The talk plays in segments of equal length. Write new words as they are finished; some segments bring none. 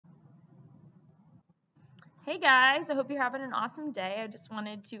Hey guys, I hope you're having an awesome day. I just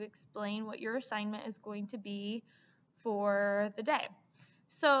wanted to explain what your assignment is going to be for the day.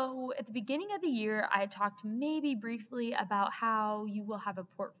 So, at the beginning of the year, I talked maybe briefly about how you will have a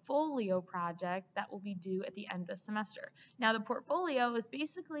portfolio project that will be due at the end of the semester. Now, the portfolio is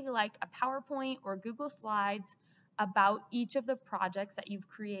basically like a PowerPoint or Google Slides about each of the projects that you've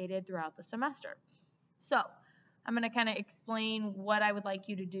created throughout the semester. So, I'm going to kind of explain what I would like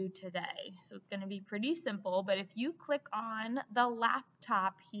you to do today. So it's going to be pretty simple, but if you click on the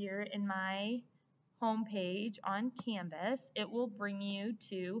laptop here in my home page on Canvas, it will bring you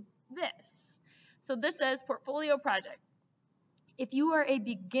to this. So this says Portfolio Project. If you are a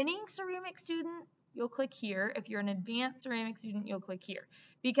beginning ceramic student, you'll click here. If you're an advanced ceramic student, you'll click here,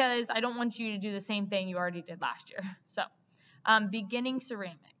 because I don't want you to do the same thing you already did last year. So beginning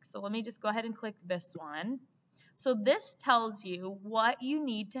ceramics. So let me just go ahead and click this one. So this tells you what you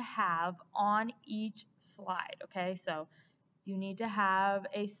need to have on each slide, okay? So you need to have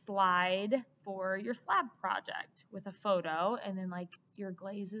a slide for your slab project with a photo, and then like your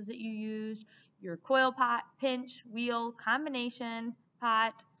glazes that you used, your coil pot, pinch, wheel, combination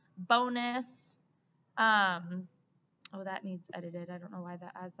pot, bonus. Oh, that needs edited. I don't know why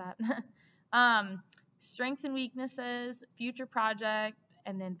that adds that. Strengths and weaknesses, future project,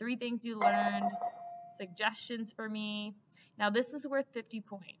 and then 3 things you learned, suggestions for me. Now this is worth 50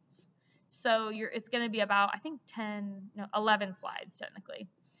 points. So it's going to be about, I think 11 slides technically.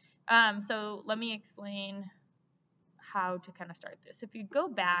 So let me explain how to kind of start this. If you go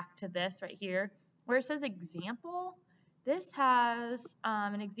back to this right here where it says example, this has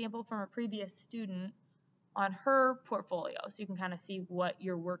an example from a previous student on her portfolio. So you can kind of see what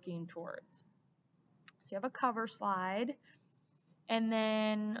you're working towards. So you have a cover slide, and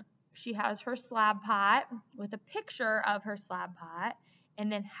then she has her slab pot with a picture of her slab pot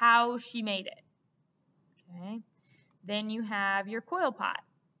and then how she made it. Okay. Then you have your coil pot,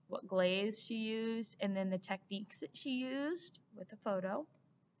 what glaze she used, and then the techniques that she used with a photo.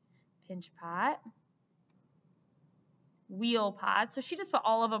 Pinch pot, wheel pot. So she just put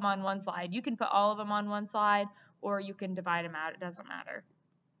all of them on one slide. You can put all of them on one slide, or you can divide them out. It doesn't matter.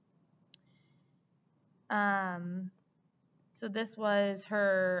 So this was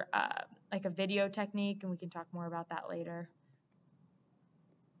her like a video technique, and we can talk more about that later.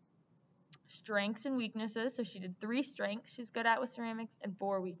 Strengths and weaknesses. So she did 3 strengths she's good at with ceramics and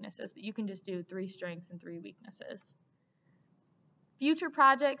 4 weaknesses, but you can just do 3 strengths and 3 weaknesses. Future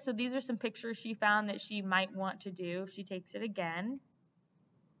projects. So these are some pictures she found that she might want to do if she takes it again.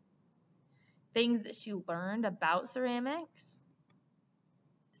 Things that she learned about ceramics.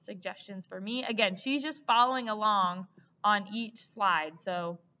 Suggestions for me. Again, she's just following along on each slide.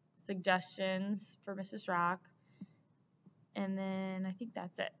 So suggestions for Mrs. Rock. And then I think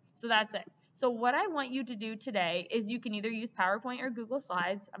that's it. So that's it. So what I want you to do today is you can either use PowerPoint or Google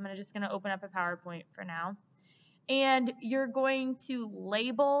Slides. I'm just going to open up a PowerPoint for now. And you're going to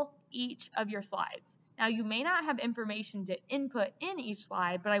label each of your slides. Now you may not have information to input in each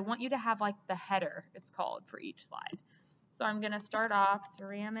slide, but I want you to have like the header, it's called, for each slide. So I'm going to start off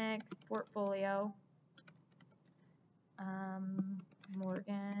ceramics portfolio,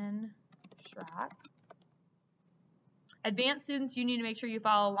 Morgan Schrock. Advanced students, you need to make sure you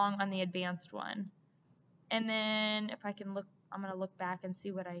follow along on the advanced one. And then if I can look, I'm going to look back and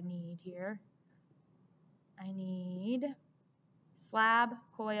see what I need here. I need slab,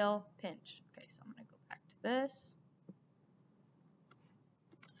 coil, pinch. Okay, so I'm going to go back to this.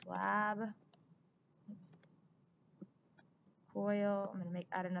 Slab, coil, I'm going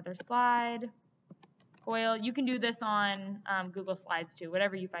to add another slide. Coil, you can do this on Google Slides too,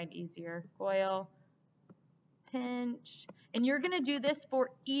 whatever you find easier. Coil, pinch, and you're going to do this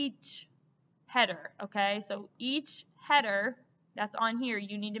for each header, okay? So each header that's on here,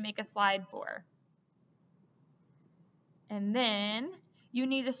 you need to make a slide for. And then you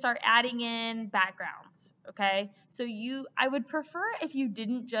need to start adding in backgrounds, okay? So I would prefer if you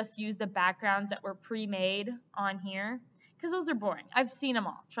didn't just use the backgrounds that were pre-made on here, because those are boring. I've seen them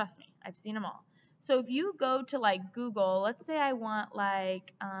all, trust me, I've seen them all. So if you go to like Google, let's say I want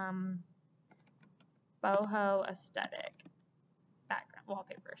like boho aesthetic background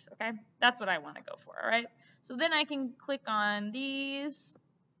wallpapers, okay? That's what I want to go for, all right? So then I can click on these,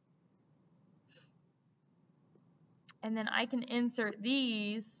 and then I can insert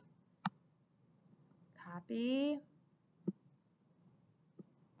these, copy,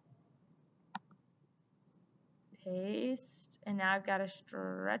 paste, and now I've got to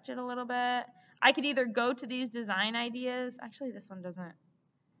stretch it a little bit. I could either go to these design ideas. Actually, this one doesn't.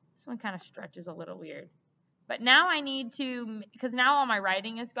 This one kind of stretches a little weird. But now I need to, because now all my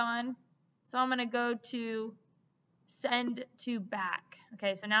writing is gone, So I'm going to go to send to back.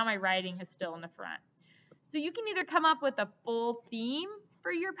 Okay, so now my writing is still in the front. So you can either come up with a full theme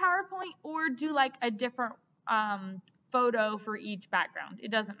for your PowerPoint or do like a different photo for each background. It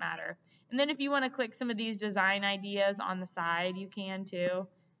doesn't matter. And then if you want to click some of these design ideas on the side, you can too.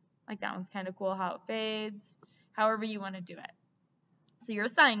 Like that one's kind of cool how it fades, however you want to do it. So your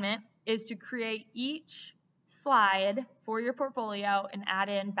assignment is to create each slide for your portfolio and add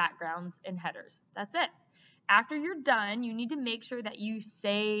in backgrounds and headers. That's it. After you're done, you need to make sure that you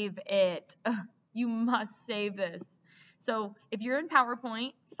save it. You must save this. So if you're in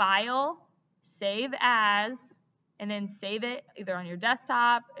PowerPoint, File, Save As, and then save it either on your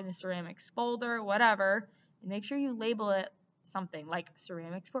desktop, in a ceramics folder, whatever, and make sure you label it something like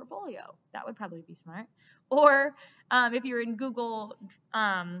ceramics portfolio. That would probably be smart. Or if you're in Google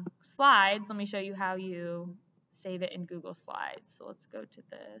Slides, let me show you how you save it in Google Slides. So let's go to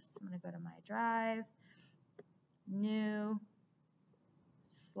this. I'm going to go to my drive, new,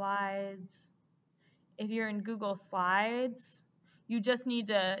 slides. If you're in Google Slides, you just need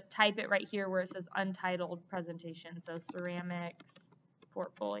to type it right here where it says untitled presentation. So ceramics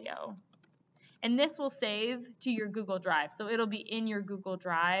portfolio. And this will save to your Google Drive. So it'll be in your Google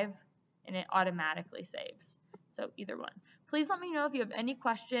Drive and it automatically saves. So either one. Please let me know if you have any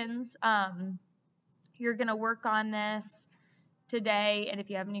questions. You're going to work on this today. And if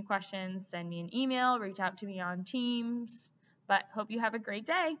you have any questions, send me an email, reach out to me on Teams. But hope you have a great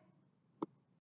day.